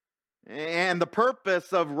 And the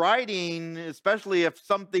purpose of writing, especially if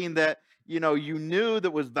something that, you knew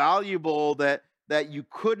that was valuable, that you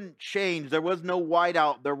couldn't change. There was no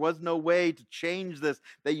whiteout. There was no way to change this,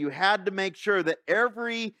 that you had to make sure that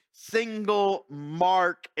every single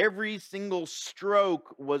mark, every single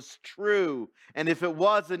stroke was true. And if it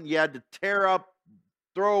wasn't, you had to tear up,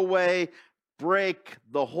 throw away, break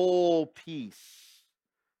the whole piece,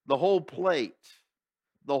 the whole plate.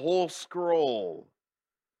 the whole scroll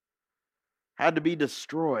had to be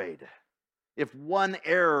destroyed if one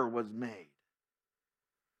error was made.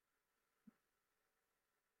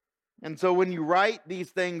 And so when you write these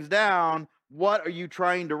things down, what are you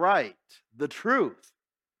trying to write? The truth.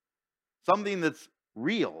 Something that's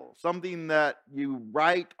real, something that you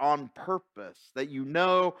write on purpose, that you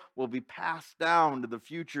know will be passed down to the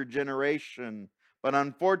future generation. But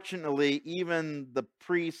unfortunately, even the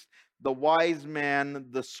priests, the wise men,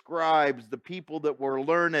 the scribes, the people that were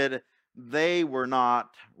learned, they were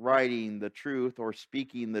not writing the truth or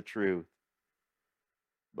speaking the truth.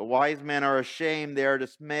 The wise men are ashamed, they are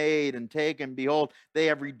dismayed and taken. Behold, they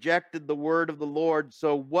have rejected the word of the Lord.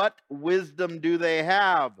 So what wisdom do they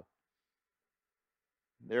have?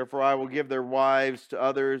 Therefore, I will give their wives to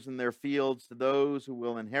others and their fields to those who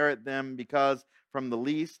will inherit them, because from the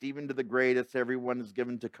least even to the greatest, everyone is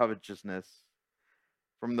given to covetousness.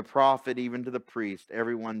 From the prophet even to the priest,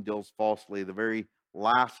 everyone deals falsely. The very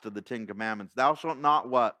last of the 10 Commandments. Thou shalt not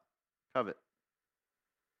what? Covet.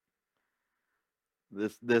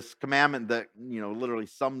 This commandment that, literally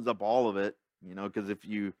sums up all of it, because if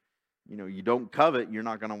you don't covet, you're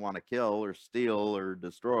not going to want to kill or steal or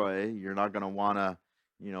destroy. You're not going to want to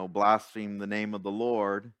blaspheme the name of the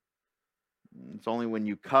Lord. It's only when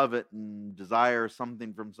you covet and desire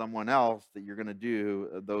something from someone else that you're going to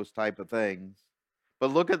do those type of things.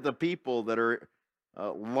 But look at the people that are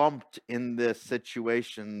lumped in this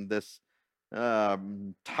situation, this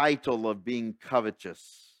title of being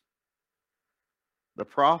covetous. The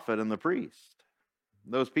prophet and the priest.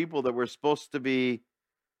 Those people that were supposed to be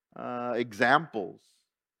examples.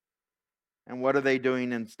 And what are they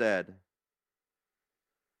doing instead?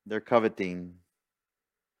 They're coveting.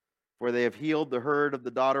 For they have healed the herd of the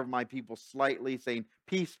daughter of my people slightly, saying,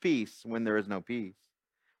 peace, peace, when there is no peace.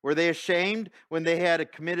 Were they ashamed when they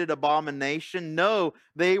had committed abomination? No,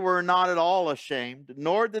 they were not at all ashamed,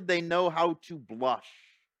 nor did they know how to blush.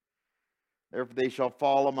 Therefore they shall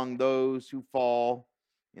fall among those who fall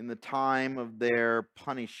in the time of their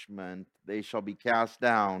punishment. They shall be cast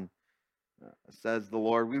down, says the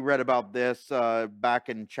Lord. We read about this back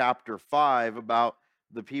in chapter 5, about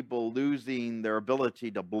the people losing their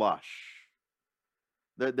ability to blush,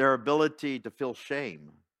 their ability to feel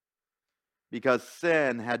shame, because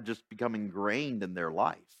sin had just become ingrained in their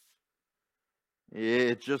life.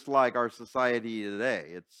 It's just like our society today.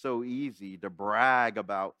 It's so easy to brag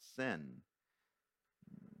about sin.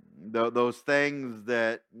 Those things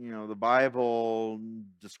that, the Bible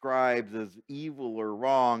describes as evil or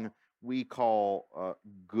wrong, we call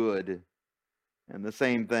good. And the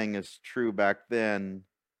same thing is true back then.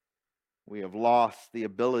 We have lost the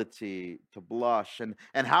ability to blush.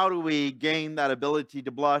 And how do we gain that ability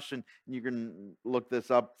to blush? And you can look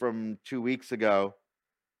this up from 2 weeks ago.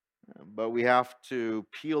 But we have to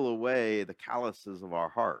peel away the calluses of our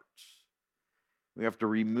hearts. We have to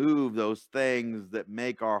remove those things that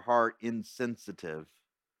make our heart insensitive.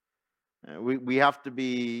 We have to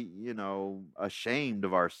be, ashamed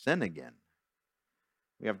of our sin again.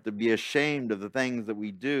 We have to be ashamed of the things that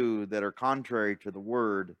we do that are contrary to the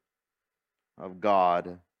word of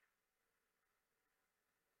God.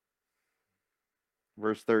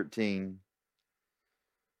 Verse 13.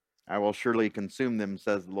 I will surely consume them,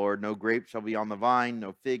 says the Lord. No grape shall be on the vine,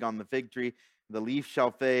 no fig on the fig tree. The leaf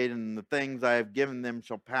shall fade, and the things I have given them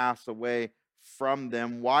shall pass away from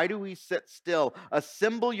them. Why do we sit still?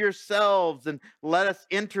 Assemble yourselves and let us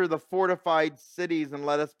enter the fortified cities, and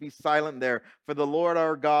let us be silent there. For the Lord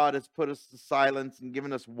our God has put us to silence and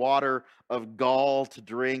given us water of gall to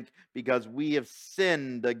drink, because we have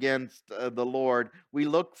sinned against the Lord. We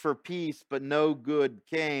looked for peace, but no good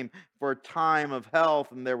came, for a time of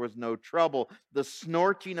health, and there was no trouble. The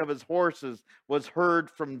snorting of his horses was heard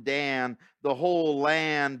from Dan. The whole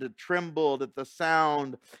land trembled at the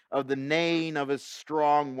sound of the neighing of his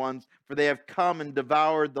strong ones, for they have come and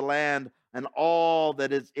devoured the land and all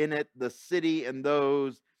that is in it, the city and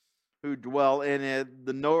those who dwell in it.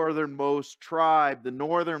 The northernmost tribe, the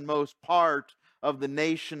northernmost part of the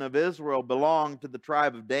nation of Israel belonged to the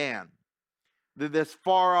tribe of Dan. This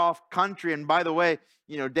far off country, and by the way,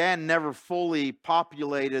 Dan never fully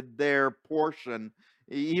populated their portion.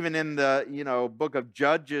 Even in the book of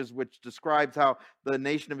Judges, which describes how the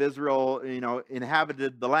nation of Israel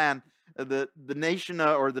inhabited the land, the nation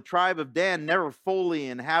or the tribe of Dan never fully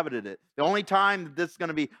inhabited it. The only time that this is going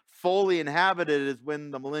to be fully inhabited is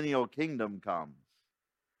when the millennial kingdom comes.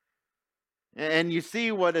 And you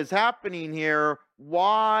see what is happening here.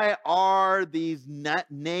 Why are these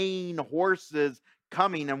neighing horses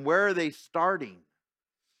coming, and where are they starting?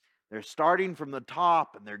 They're starting from the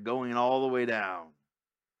top and they're going all the way down.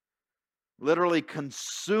 literally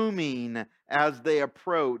consuming as they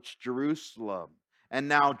approach Jerusalem. And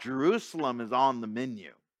now Jerusalem is on the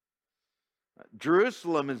menu.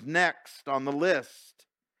 Jerusalem is next on the list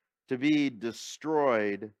to be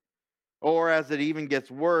destroyed. Or as it even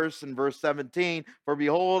gets worse in verse 17, for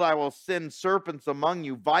behold, I will send serpents among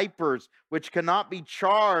you, vipers, which cannot be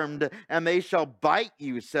charmed, and they shall bite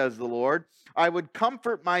you, says the Lord. I would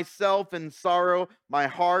comfort myself in sorrow. My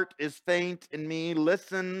heart is faint in me.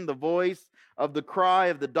 Listen, the voice of the cry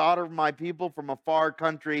of the daughter of my people from a far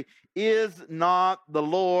country. Is not the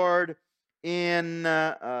Lord in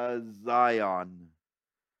Zion?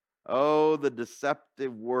 Oh, the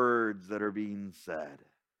deceptive words that are being said.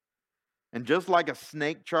 And just like a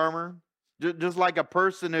snake charmer, just like a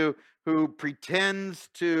person who pretends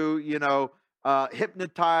to,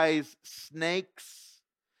 hypnotize snakes,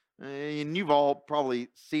 and you've all probably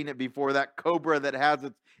seen it before, that cobra that has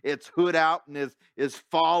its hood out and is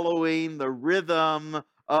following the rhythm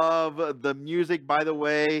of the music. By the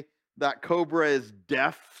way, that cobra is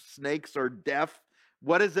deaf. Snakes are deaf.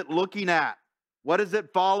 What is it looking at? What is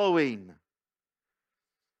it following?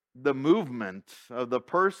 The movement of the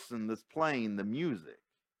person that's playing the music.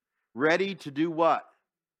 Ready to do what?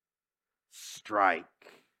 Strike.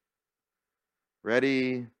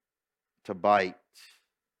 Ready to bite.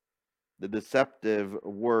 The deceptive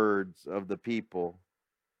words of the people.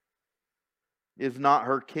 Is not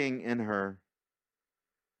her king in her?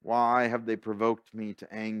 Why have they provoked me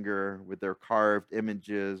to anger with their carved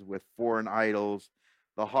images, with foreign idols?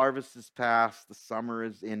 The harvest is past, the summer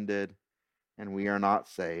is ended, and we are not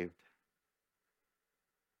saved.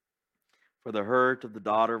 For the hurt of the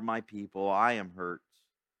daughter of my people, I am hurt.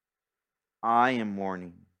 I am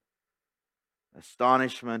mourning.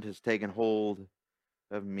 Astonishment has taken hold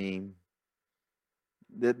of me.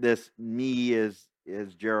 This me is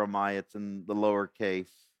Jeremiah. It's in the lowercase.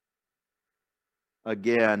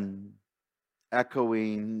 Again,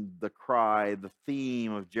 echoing the cry, the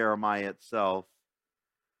theme of Jeremiah itself.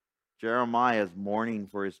 Jeremiah is mourning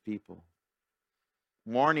for his people.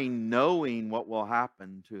 Mourning, knowing what will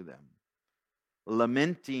happen to them.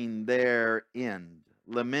 Lamenting their end.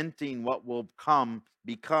 Lamenting what will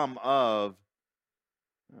become of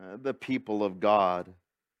the people of God.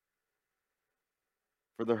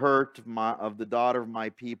 For the hurt of the daughter of my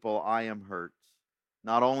people, I am hurt.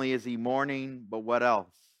 Not only is he mourning, but what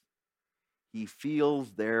else? He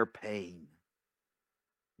feels their pain.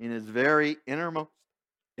 In his very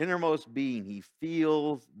innermost being, he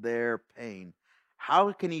feels their pain.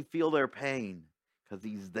 How can he feel their pain? Because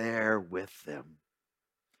he's there with them.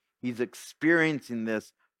 He's experiencing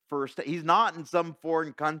this first. He's not in some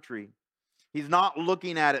foreign country. He's not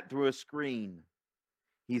looking at it through a screen.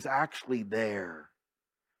 He's actually there.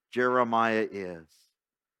 Jeremiah is.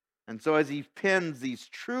 And so as he pens these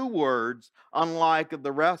true words, unlike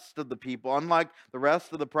the rest of the people, unlike the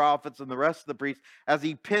rest of the prophets and the rest of the priests, as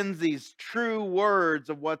he pens these true words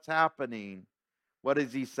of what's happening, what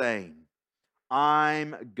is he saying?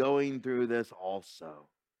 I'm going through this also.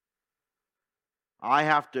 I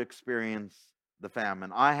have to experience the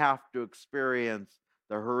famine. I have to experience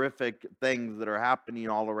the horrific things that are happening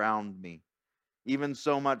all around me. Even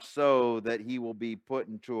so much so that he will be put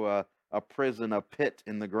into a prison, a pit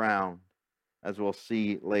in the ground, as we'll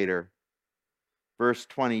see later. Verse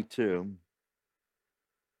 22.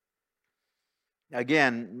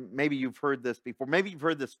 Again, maybe you've heard this before. Maybe you've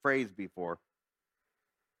heard this phrase before.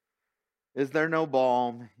 Is there no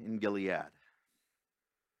balm in Gilead?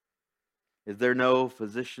 Is there no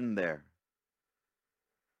physician there?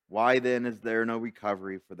 Why then is there no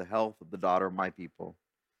recovery for the health of the daughter of my people?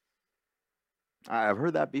 I've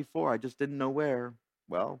heard that before. I just didn't know where.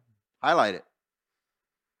 Well, highlight it.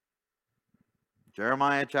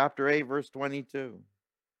 Jeremiah chapter 8, verse 22.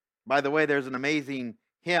 By the way, there's an amazing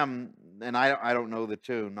hymn, and I don't know the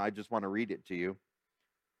tune. I just want to read it to you.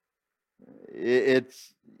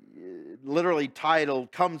 It's literally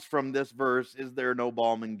titled, comes from this verse, Is There No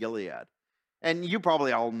Balm in Gilead? And you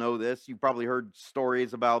probably all know this. You've probably heard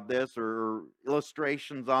stories about this or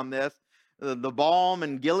illustrations on this. The balm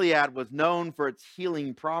in Gilead was known for its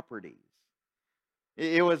healing properties.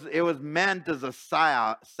 It was meant as a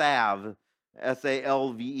salve,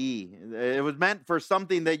 S-A-L-V-E. It was meant for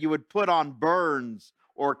something that you would put on burns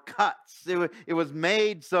or cuts. It was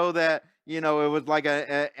made so that, it was like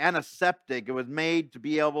an antiseptic. It was made to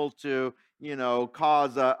be able to,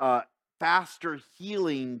 cause a faster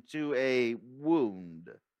healing to a wound.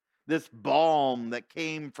 This balm that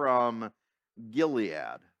came from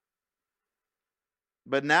Gilead.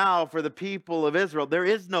 But now for the people of Israel, there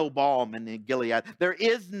is no balm in Gilead. There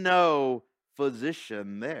is no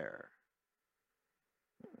physician there.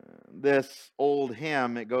 this old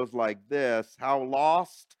hymn. It goes like this: How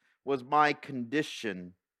lost was my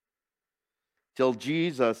condition till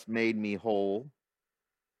Jesus made me whole.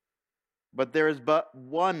 But there is but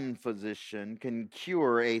one physician can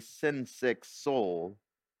cure a sin-sick soul.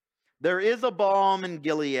 There is a balm in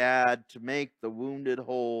Gilead to make the wounded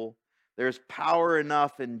whole. There's power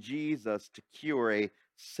enough in Jesus to cure a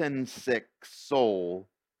sin-sick soul.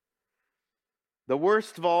 The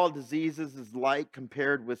worst of all diseases is light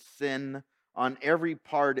compared with sin. On every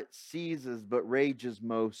part it seizes, but rages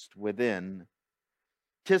most within.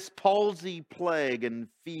 'Tis palsy, plague, and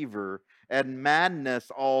fever, and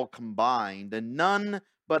madness all combined, and none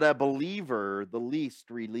but a believer the least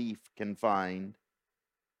relief can find.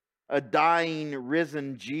 A dying,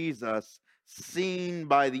 risen Jesus, seen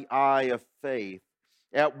by the eye of faith,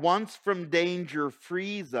 at once from danger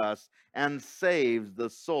frees us and saves the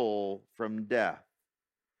soul from death.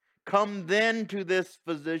 Come then to this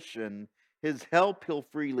physician, his help he'll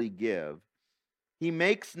freely give. He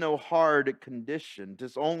makes no hard condition,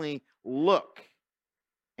 'tis only look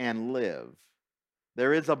and live.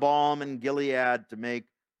 There is a balm in Gilead to make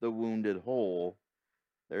the wounded whole.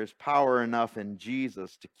 There's power enough in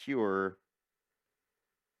Jesus to cure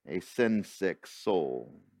a sin-sick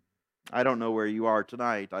soul. I don't know where you are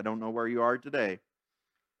tonight. I don't know where you are today.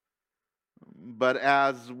 But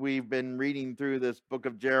as we've been reading through this book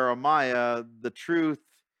of Jeremiah, the truth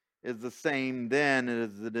is the same then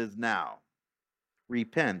as it is now.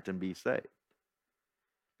 Repent and be saved.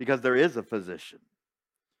 Because there is a physician.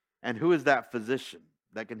 And who is that physician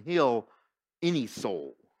that can heal any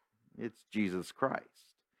soul? It's Jesus Christ.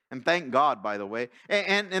 And thank God, by the way.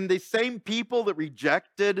 And the same people that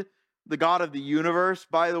rejected the God of the universe,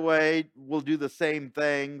 by the way, will do the same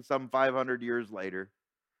thing some 500 years later.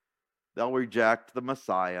 They'll reject the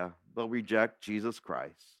Messiah. They'll reject Jesus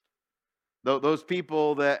Christ. Those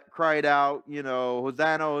people that cried out,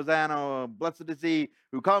 Hosanna, Hosanna, blessed is he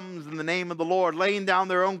who comes in the name of the Lord, laying down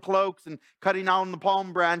their own cloaks and cutting down the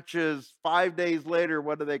palm branches. 5 days later,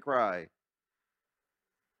 what do they cry?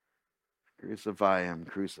 Crucify him,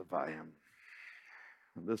 crucify him.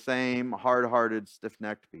 The same hard-hearted,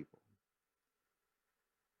 stiff-necked people.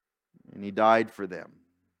 And he died for them.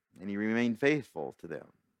 And he remained faithful to them.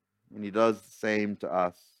 And he does the same to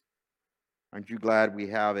us. Aren't you glad we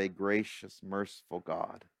have a gracious, merciful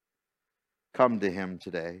God? Come to him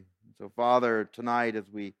today. So, Father, tonight as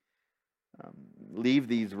we leave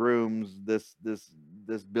these rooms, this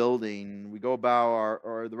building, we go about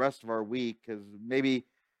or the rest of our week, because maybe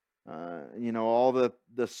all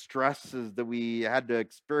the stresses that we had to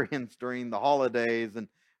experience during the holidays and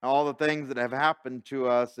all the things that have happened to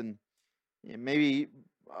us, and maybe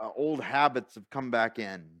old habits have come back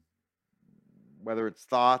in, whether it's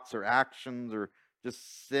thoughts or actions or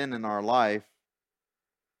just sin in our life.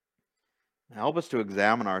 Help us to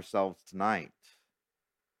examine ourselves tonight,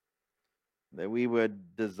 that we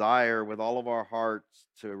would desire with all of our hearts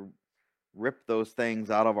to rip those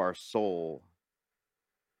things out of our soul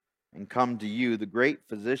and come to you, the great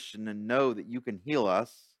physician, and know that you can heal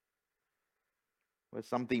us with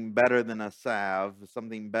something better than a salve,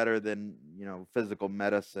 something better than, physical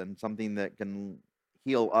medicine, something that can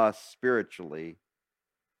heal us spiritually.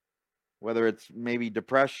 Whether it's maybe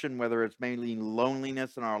depression, whether it's mainly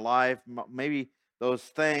loneliness in our life, maybe those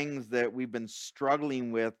things that we've been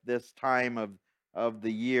struggling with this time of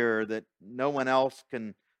the year that no one else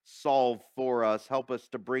can solve for us. Help us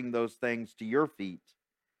to bring those things to your feet,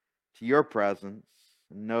 to your presence,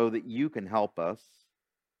 and know that you can help us.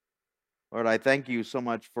 Lord, I thank you so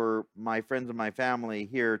much for my friends and my family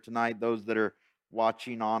here tonight, those that are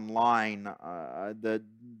watching online,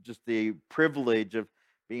 just the privilege of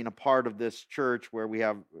being a part of this church where we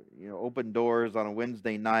have open doors on a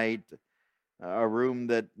Wednesday night, a room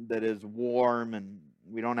that is warm, and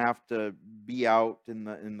we don't have to be out in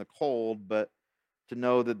the cold, but to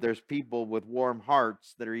know that there's people with warm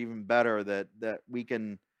hearts that are even better, that we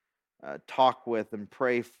can talk with and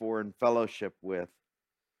pray for and fellowship with.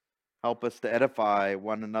 Help us to edify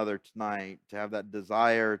one another tonight, to have that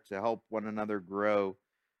desire to help one another grow,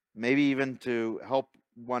 maybe even to help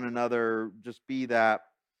one another just be that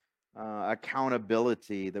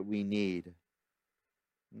accountability that we need.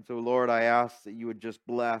 And so, Lord, I ask that you would just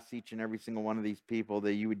bless each and every single one of these people,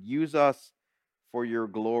 that you would use us for your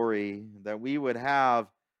glory, that we would have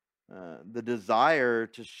the desire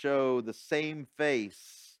to show the same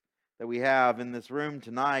face that we have in this room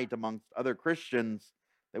tonight amongst other Christians,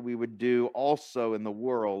 that we would do also in the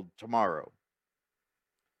world tomorrow.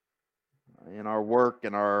 In our work,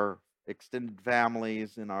 in our extended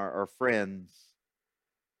families, in our friends,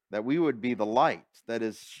 that we would be the light that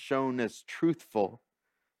is shown as truthful,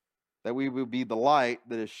 that we will be the light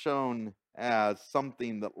that is shown as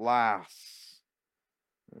something that lasts,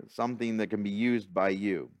 something that can be used by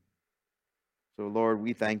you. So, Lord,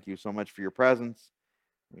 we thank you so much for your presence.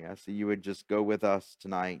 We ask that you would just go with us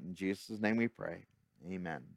tonight. In Jesus' name we pray. Amen.